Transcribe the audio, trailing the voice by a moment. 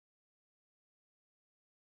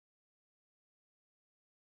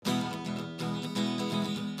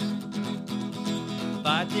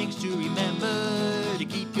5 things to remember to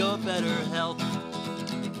keep your better health.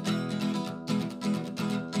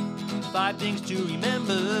 5 things to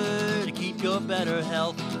remember to keep your better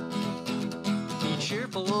health. Be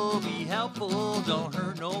cheerful, be helpful, don't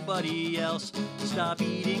hurt nobody else. Stop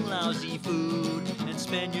eating lousy food and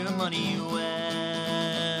spend your money well.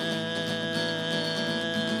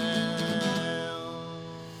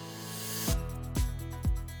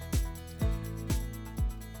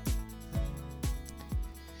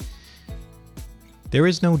 There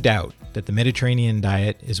is no doubt that the Mediterranean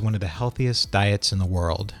diet is one of the healthiest diets in the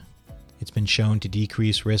world. It's been shown to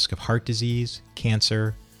decrease risk of heart disease,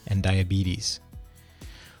 cancer, and diabetes.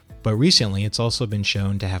 But recently, it's also been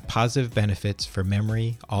shown to have positive benefits for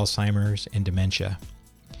memory, Alzheimer's, and dementia.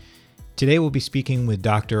 Today, we'll be speaking with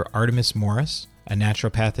Dr. Artemis Morris, a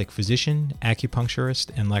naturopathic physician,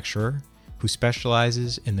 acupuncturist, and lecturer who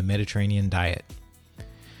specializes in the Mediterranean diet.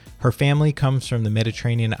 Her family comes from the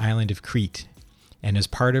Mediterranean island of Crete, and as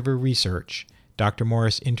part of her research, Dr.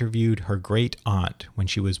 Morris interviewed her great-aunt when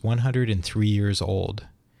she was 103 years old.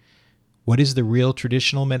 What is the real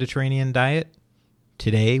traditional Mediterranean diet?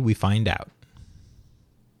 Today, we find out.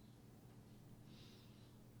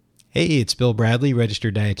 Hey, it's Bill Bradley,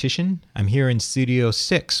 registered dietitian. I'm here in Studio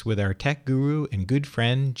 6 with our tech guru and good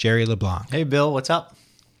friend, Jerry LeBlanc. Hey, Bill, what's up?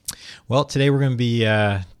 Well, today we're going to be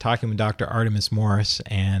talking with Dr. Artemis Morris,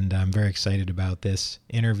 and I'm very excited about this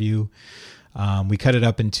interview. We cut it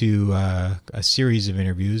up into a series of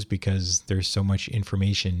interviews because there's so much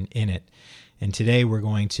information in it. And today we're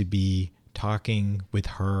going to be talking with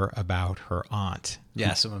her about her aunt.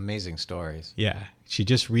 Yeah, some amazing stories. Yeah.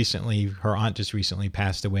 Her aunt just recently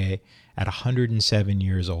passed away at 107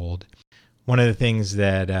 years old. One of the things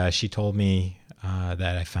that she told me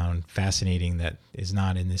that I found fascinating that is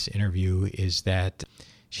not in this interview is that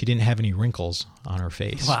she didn't have any wrinkles on her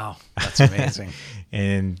face. Wow, that's amazing.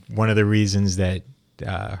 And one of the reasons that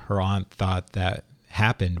her aunt thought that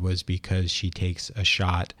happened was because she takes a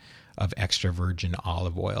shot of extra virgin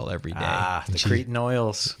olive oil every day. The Cretan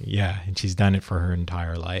oils. Yeah, and she's done it for her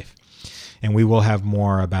entire life. And we will have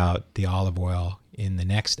more about the olive oil in the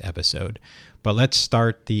next episode. But let's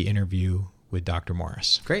start the interview with Dr.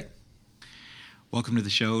 Morris. Great. Welcome to the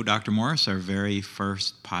show, Dr. Morris, our very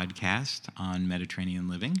first podcast on Mediterranean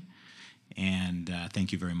living. And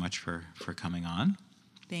thank you very much for coming on.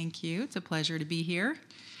 Thank you. It's a pleasure to be here.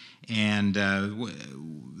 And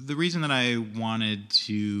the reason that I wanted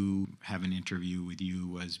to have an interview with you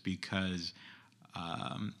was because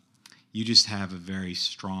you just have a very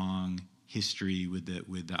strong history with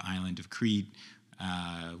the island of Crete,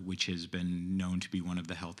 which has been known to be one of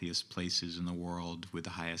the healthiest places in the world with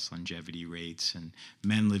the highest longevity rates and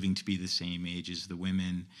men living to be the same age as the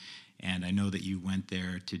women. And I know that you went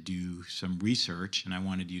there to do some research, and I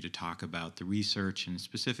wanted you to talk about the research and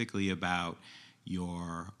specifically about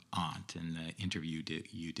your aunt and the interview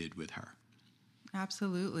you did with her.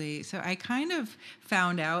 Absolutely. So I kind of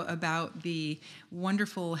found out about the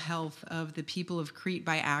wonderful health of the people of Crete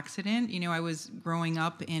by accident. You know, I was growing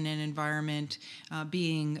up in an environment,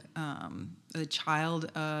 being a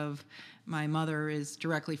child of my mother is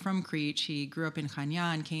directly from Crete. She grew up in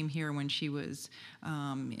Chania and came here when she was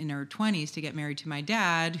in her 20s to get married to my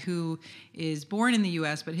dad, who is born in the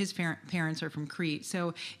U.S., but his parents are from Crete.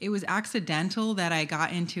 So it was accidental that I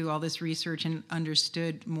got into all this research and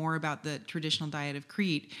understood more about the traditional diet of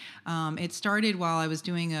Crete. It started while I was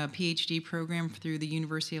doing a PhD program through the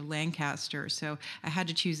University of Lancaster. So I had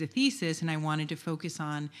to choose a thesis, and I wanted to focus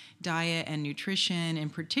on diet and nutrition,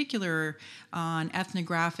 in particular on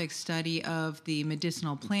ethnographic study of the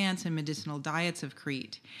medicinal plants and medicinal diets of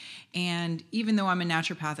Crete. And even though I'm a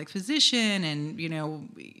naturopathic physician and,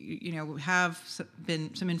 have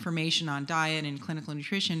been some information on diet and clinical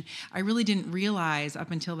nutrition, I really didn't realize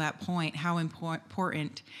up until that point how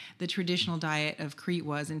important the traditional diet of Crete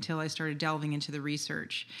was until I started delving into the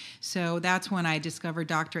research. So that's when I discovered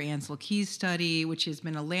Dr. Ansel Keys' study, which has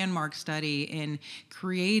been a landmark study in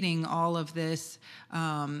creating all of this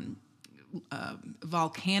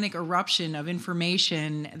volcanic eruption of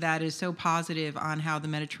information that is so positive on how the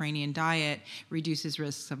Mediterranean diet reduces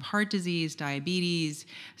risks of heart disease, diabetes,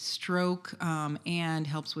 stroke, and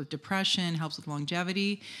helps with depression, helps with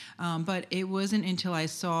longevity. But it wasn't until I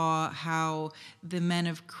saw how the men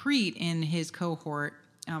of Crete in his cohort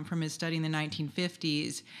from his study in the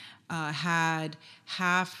 1950s had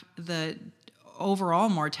half the overall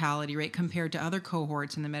mortality rate compared to other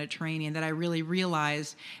cohorts in the Mediterranean that I really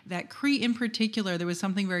realized that Crete in particular, there was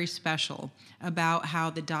something very special about how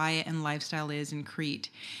the diet and lifestyle is in Crete.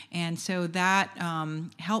 And so that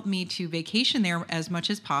helped me to vacation there as much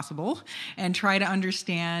as possible and try to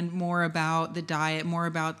understand more about the diet, more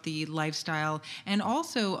about the lifestyle, and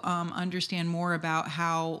also understand more about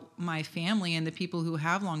how my family and the people who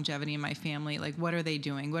have longevity in my family, like what are they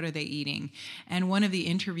doing? What are they eating? And one of the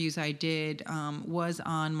interviews I did was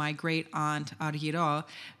on my great aunt Argyro,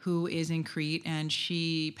 who is in Crete, and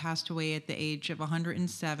she passed away at the age of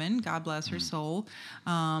 107. God bless her soul.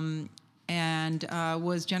 And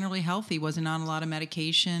was generally healthy, wasn't on a lot of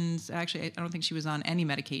medications. Actually, I don't think she was on any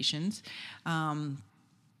medications.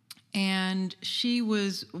 And she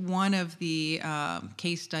was one of the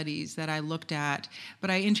case studies that I looked at, but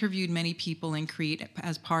I interviewed many people in Crete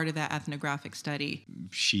as part of that ethnographic study.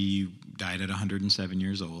 She died at 107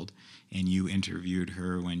 years old, and you interviewed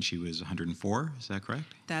her when she was 104, is that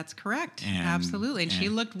correct? That's correct, absolutely. And she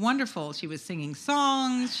looked wonderful. She was singing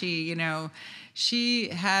songs. She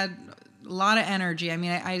had a lot of energy. I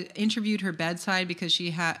mean, I interviewed her bedside because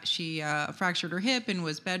she fractured her hip and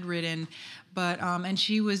was bedridden. But and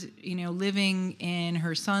she was, living in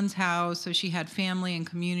her son's house, so she had family and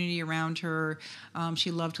community around her.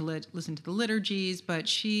 She loved to listen to the liturgies, but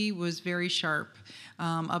she was very sharp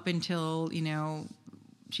up until,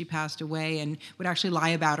 she passed away, and would actually lie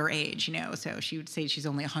about her age, So she would say she's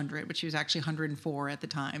only 100, but she was actually 104 at the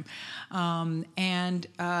time.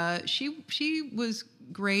 She was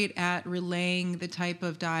great at relaying the type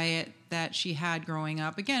of diet that she had growing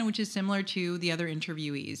up, again, which is similar to the other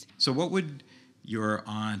interviewees. So what would your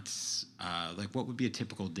aunt's, what would be a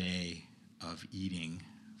typical day of eating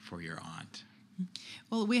for your aunt?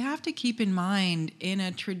 Well, we have to keep in mind, in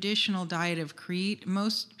a traditional diet of Crete,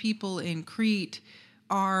 most people in Crete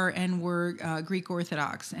are and were Greek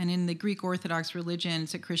Orthodox. And in the Greek Orthodox religion,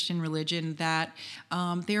 it's a Christian religion, that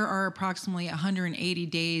there are approximately 180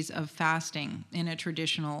 days of fasting in a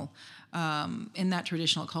traditional in that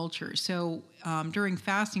traditional culture. So during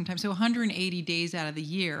fasting time, so 180 days out of the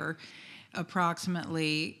year,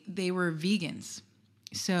 approximately, they were vegans.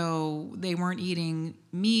 So they weren't eating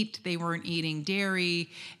meat, they weren't eating dairy,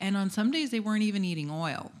 and on some days they weren't even eating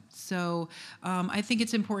oil. So I think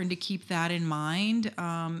it's important to keep that in mind,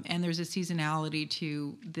 and there's a seasonality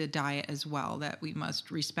to the diet as well that we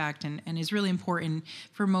must respect, and is really important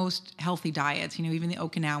for most healthy diets. Even the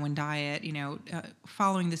Okinawan diet,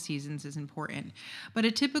 following the seasons is important. But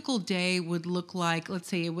a typical day would look like, let's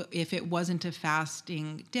say if it wasn't a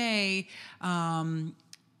fasting day,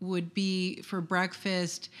 would be for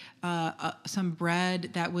breakfast some bread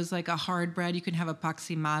that was like a hard bread. You can have a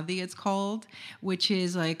paksimadi, it's called, which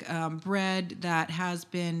is like bread that has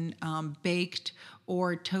been baked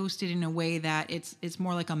or toasted in a way that it's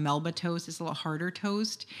more like a Melba toast. It's a little harder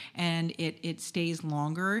toast, and it stays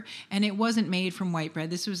longer. And it wasn't made from white bread.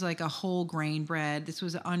 This was like a whole grain bread. This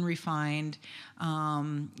was unrefined,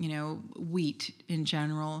 wheat in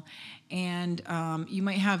general. And you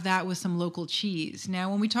might have that with some local cheese.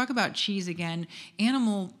 Now, when we talk about cheese, again,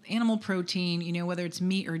 animal protein, whether it's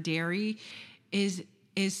meat or dairy, is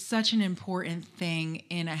such an important thing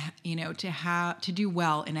in to do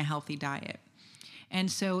well in a healthy diet. And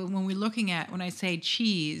so when we're looking at, when I say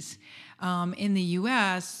cheese, in the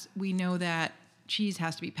U.S., we know that cheese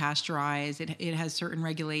has to be pasteurized. It has certain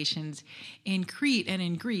regulations. In Crete and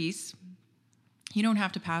in Greece, you don't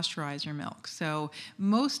have to pasteurize your milk. So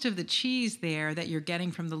most of the cheese there that you're getting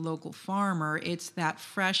from the local farmer, it's that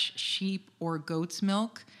fresh sheep or goat's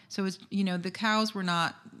milk. So it's, the cows were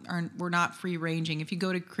not free ranging. If you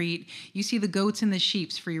go to Crete, you see the goats and the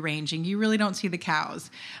sheep's free ranging. You really don't see the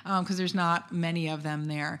cows because there's not many of them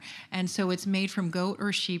there. And so it's made from goat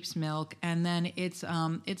or sheep's milk, and then it's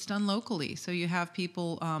done locally. So you have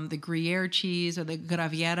people, the Gruyere cheese or the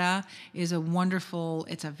Graviera is a wonderful.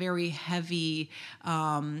 It's a very heavy,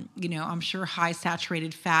 I'm sure high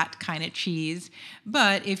saturated fat kind of cheese.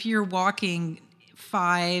 But if you're walking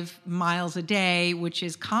 5 miles a day, which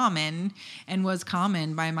is common and was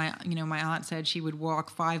common by my aunt said she would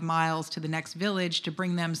walk 5 miles to the next village to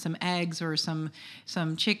bring them some eggs or some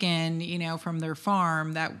chicken, from their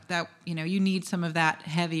farm. That you need some of that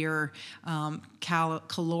heavier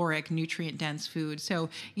caloric, nutrient dense food. So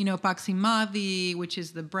paksimadi, which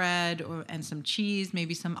is the bread, and some cheese,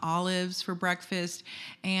 maybe some olives for breakfast,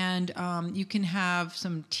 and you can have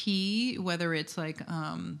some tea, whether it's like.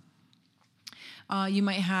 You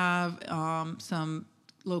might have some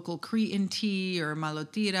local Cretan tea or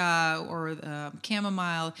malotira or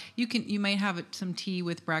chamomile. You might have some tea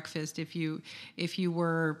with breakfast if you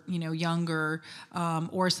were younger,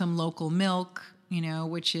 or some local milk,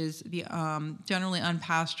 which is the generally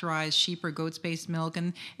unpasteurized sheep or goats based milk,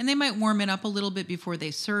 and they might warm it up a little bit before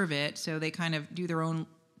they serve it, so they kind of do their own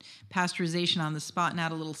pasteurization on the spot and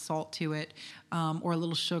add a little salt to it, or a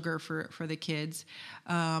little sugar for the kids.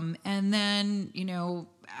 And then,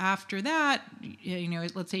 after that,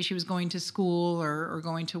 let's say she was going to school or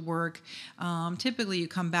going to work, typically you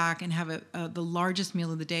come back and have the largest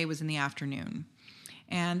meal of the day was in the afternoon.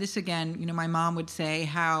 And this, again, my mom would say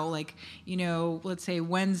how, let's say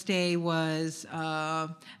Wednesday was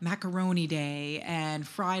macaroni day and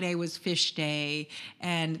Friday was fish day.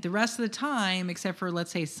 And the rest of the time, except for,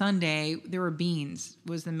 let's say, Sunday, there were beans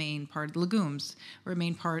was the main part. Legumes were a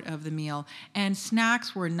main part of the meal. And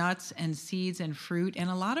snacks were nuts and seeds and fruit. And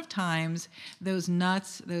a lot of times, those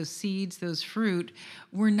nuts, those seeds, those fruit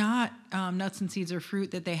were not nuts and seeds or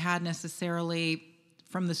fruit that they had necessarily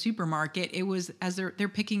from the supermarket. It was as they're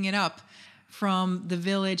picking it up from the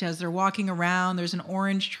village as they're walking around. There's an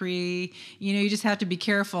orange tree. You just have to be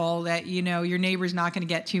careful that your neighbor's not going to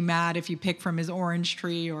get too mad if you pick from his orange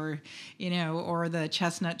tree or the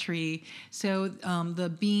chestnut tree. So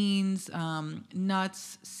the beans,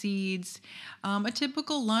 nuts, seeds. A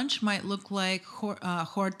typical lunch might look like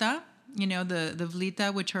horta. The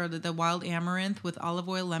vlita, which are the wild amaranth with olive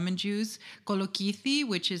oil, lemon juice. Kolokithi,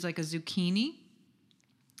 which is like a zucchini.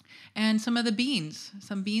 And some beans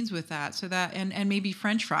with that. So that, and maybe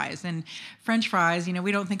French fries. And French fries,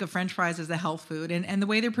 we don't think of French fries as a health food. And the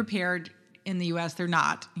way they're prepared in the U.S., they're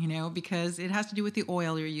not, because it has to do with the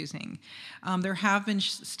oil you're using. There have been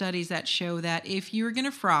studies that show that if you're going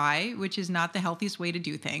to fry, which is not the healthiest way to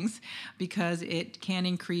do things, because it can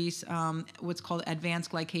increase what's called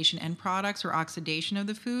advanced glycation end products or oxidation of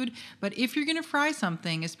the food. But if you're going to fry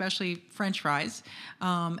something, especially French fries,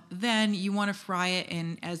 then you want to fry it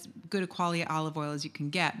in as good a quality olive oil as you can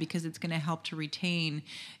get, because it's going to help to retain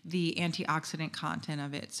the antioxidant content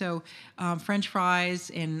of it. So French fries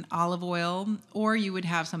in olive oil, or you would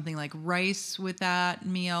have something like rice with that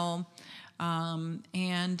meal.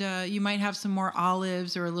 And you might have some more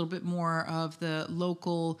olives or a little bit more of the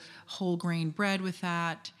local whole grain bread with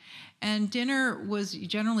that. And dinner was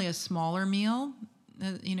generally a smaller meal.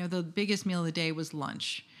 The biggest meal of the day was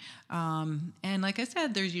lunch. And like I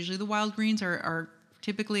said, there's usually the wild greens are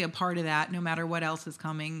typically a part of that, no matter what else is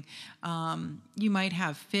coming. You might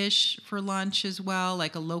have fish for lunch as well,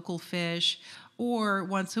 like a local fish. Or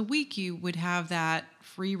once a week, you would have that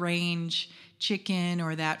free-range chicken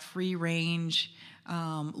or that free-range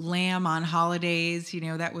lamb on holidays.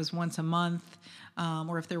 That was once a month.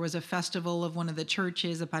 Or if there was a festival of one of the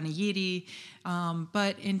churches, a panegyri.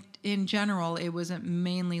 But in general, it was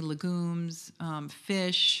mainly legumes,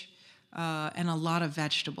 fish, and a lot of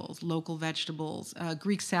vegetables, local vegetables.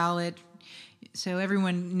 Greek salad. So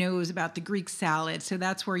everyone knows about the Greek salad. So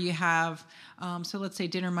that's where you have, so let's say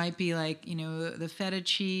dinner might be like, the feta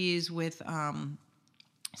cheese with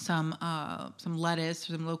some lettuce,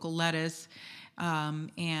 some local lettuce,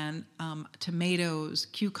 and tomatoes,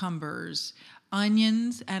 cucumbers,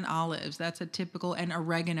 onions, and olives. That's a typical, and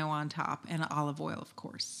oregano on top, and olive oil, of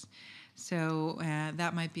course. So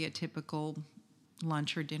that might be a typical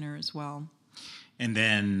lunch or dinner as well. And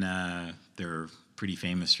then they're pretty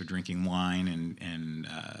famous for drinking wine and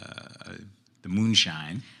the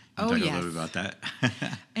moonshine. Talk a little bit about that.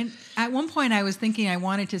 And at one point I was thinking I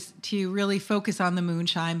wanted to really focus on the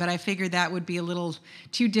moonshine, but I figured that would be a little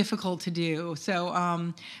too difficult to do.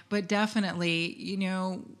 So, but definitely,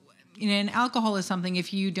 and alcohol is something,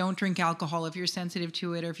 if you don't drink alcohol, if you're sensitive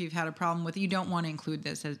to it, or if you've had a problem with it, you don't want to include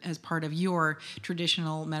this as part of your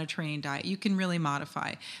traditional Mediterranean diet. You can really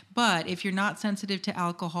modify. But if you're not sensitive to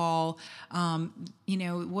alcohol,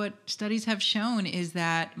 what studies have shown is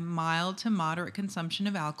that mild to moderate consumption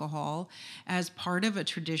of alcohol as part of a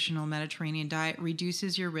traditional Mediterranean diet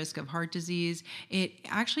reduces your risk of heart disease. It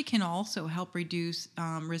actually can also help reduce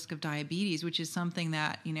risk of diabetes, which is something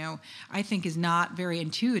that, I think is not very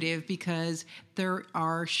intuitive, because there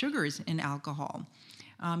are sugars in alcohol.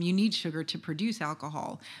 You need sugar to produce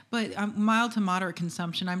alcohol. But mild to moderate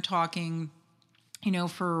consumption, I'm talking,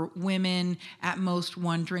 for women, at most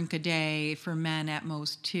 1 drink a day. For men, at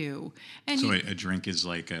most 2. And so a drink is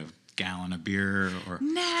like a gallon of beer? Or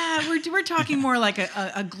Nah, we're talking more like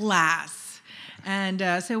a glass.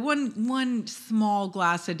 And so one small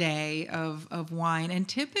glass a day of wine. And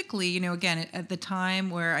typically, again, at the time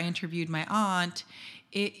where I interviewed my aunt,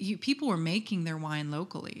 people were making their wine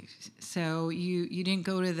locally. So you didn't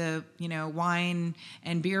go to the wine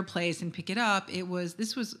and beer place and pick it up.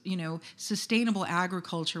 This was sustainable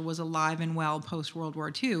agriculture was alive and well post World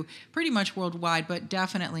War II, pretty much worldwide, but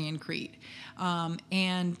definitely in Crete.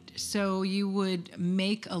 And so you would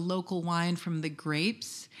make a local wine from the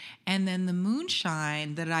grapes, and then the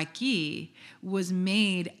moonshine, the raki, was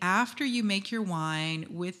made after you make your wine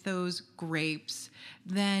with those grapes.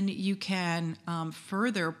 Then you can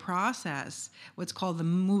further process what's called the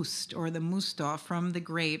must or the musto from the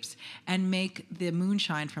grapes and make the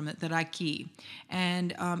moonshine from it, the raki.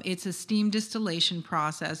 And it's a steam distillation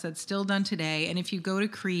process that's still done today. And if you go to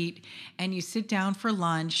Crete and you sit down for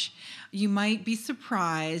lunch, you might be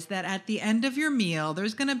surprised that at the end of your meal,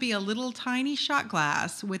 there's going to be a little tiny shot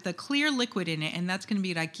glass with a clear liquid in it, and that's going to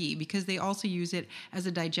be raki, because they also use it as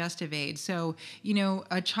a digestive aid. So,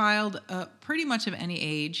 a child pretty much of any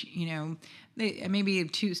age, maybe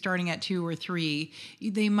starting at 2 or 3,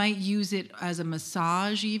 they might use it as a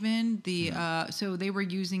massage even. So they were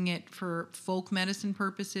using it for folk medicine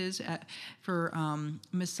purposes, for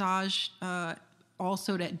massage,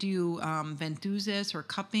 also to do ventuzas or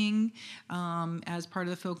cupping as part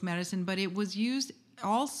of the folk medicine, but it was used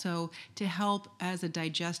also to help as a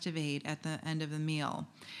digestive aid at the end of the meal.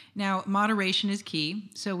 Now, moderation is key.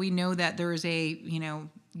 So we know that there is a,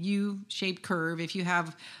 U-shaped curve. If you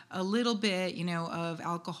have a little bit, of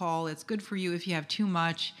alcohol, it's good for you. If you have too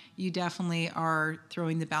much, you definitely are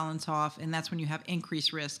throwing the balance off, and that's when you have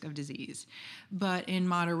increased risk of disease. But in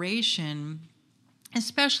moderation,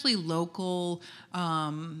 especially local,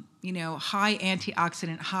 high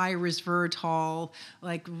antioxidant, high resveratrol,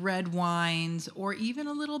 like red wines, or even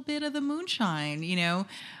a little bit of the moonshine,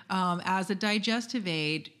 as a digestive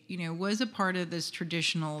aid, was a part of this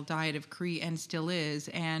traditional diet of Crete and still is.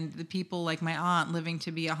 And the people like my aunt living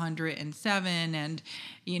to be 107 and,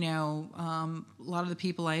 a lot of the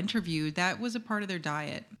people I interviewed, that was a part of their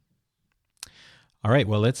diet. All right,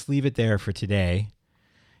 well, let's leave it there for today.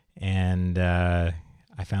 And I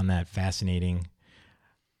found that fascinating,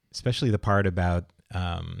 especially the part about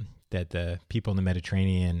that the people in the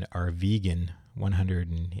Mediterranean are vegan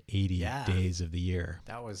 180 days of the year.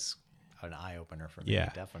 That was an eye-opener for me,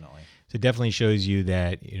 definitely. So it definitely shows you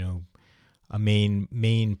that, a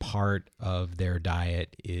main part of their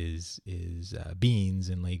diet is beans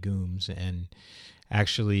and legumes. And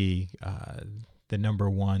actually, the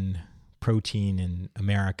number one protein in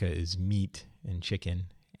America is meat and chicken.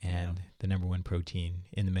 And the number one protein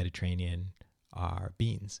in the Mediterranean are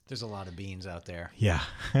beans. There's a lot of beans out there. Yeah.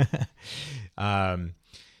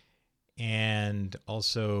 And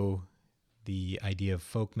also the idea of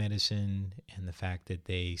folk medicine and the fact that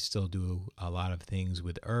they still do a lot of things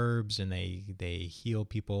with herbs and they heal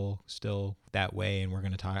people still that way. And we're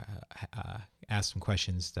going to ask some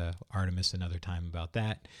questions to Artemis another time about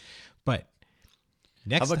that. But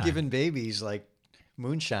next time. How about giving babies like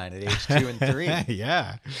moonshine at age 2 and 3?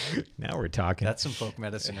 Yeah. Now we're talking. That's some folk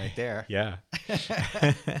medicine right there. Yeah.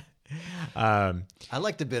 I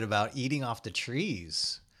liked the bit about eating off the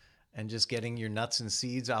trees and just getting your nuts and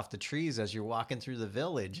seeds off the trees as you're walking through the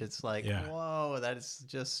village. It's like, whoa, that is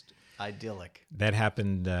just idyllic. That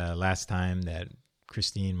happened last time that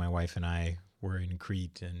Christine, my wife, and I were in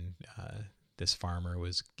Crete, and this farmer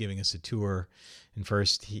was giving us a tour. And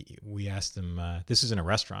first we asked him, this is in a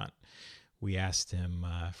restaurant, we asked him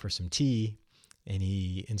for some tea, and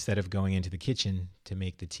he, instead of going into the kitchen to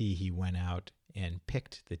make the tea, he went out and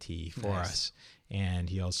picked the tea for us. And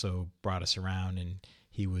he also brought us around, and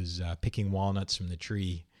he was picking walnuts from the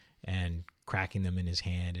tree and cracking them in his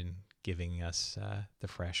hand and giving us the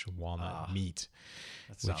fresh walnut meat,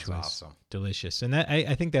 which was awesome. Delicious. And that,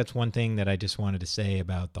 I think that's one thing that I just wanted to say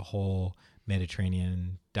about the whole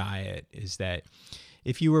Mediterranean diet is that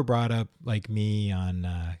if you were brought up like me on,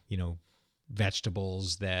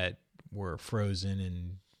 vegetables that were frozen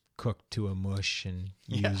and cooked to a mush and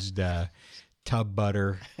used tub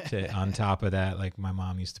butter on top of that, like my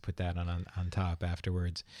mom used to put that on top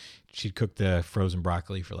afterwards. She'd cook the frozen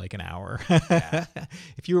broccoli for like an hour.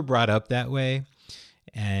 If you were brought up that way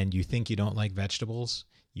and you think you don't like vegetables,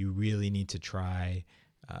 you really need to try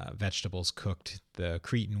vegetables cooked the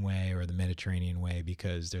Cretan way or the Mediterranean way,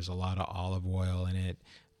 because there's a lot of olive oil in it,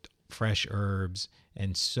 fresh herbs,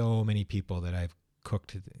 and so many people that I've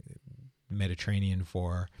cooked Mediterranean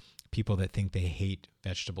for, people that think they hate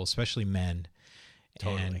vegetables, especially men.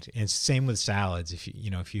 Totally. And same with salads.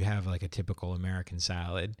 If you have like a typical American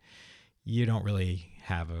salad, you don't really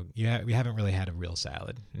have you haven't really had a real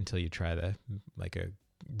salad until you try a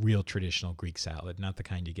real traditional Greek salad, not the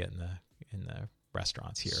kind you get in the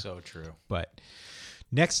restaurants here. So true. But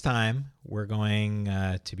Next time, we're going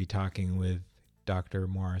to be talking with Dr.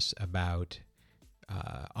 Morris about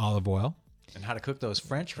olive oil. And how to cook those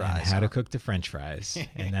French fries. And how to cook the French fries.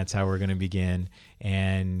 And that's how we're going to begin.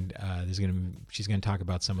 And she's going to talk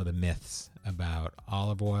about some of the myths about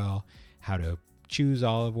olive oil, how to choose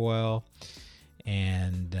olive oil.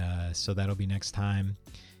 And so that'll be next time.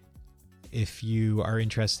 If you are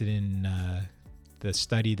interested in the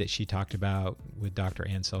study that she talked about with Dr.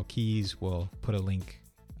 Ansel Keys, we'll put a link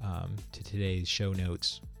to today's show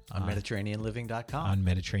notes on MediterraneanLiving.com. On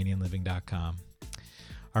MediterraneanLiving.com.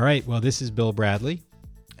 All right. Well, this is Bill Bradley.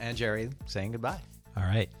 And Jerry saying goodbye. All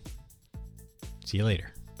right. See you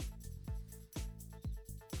later.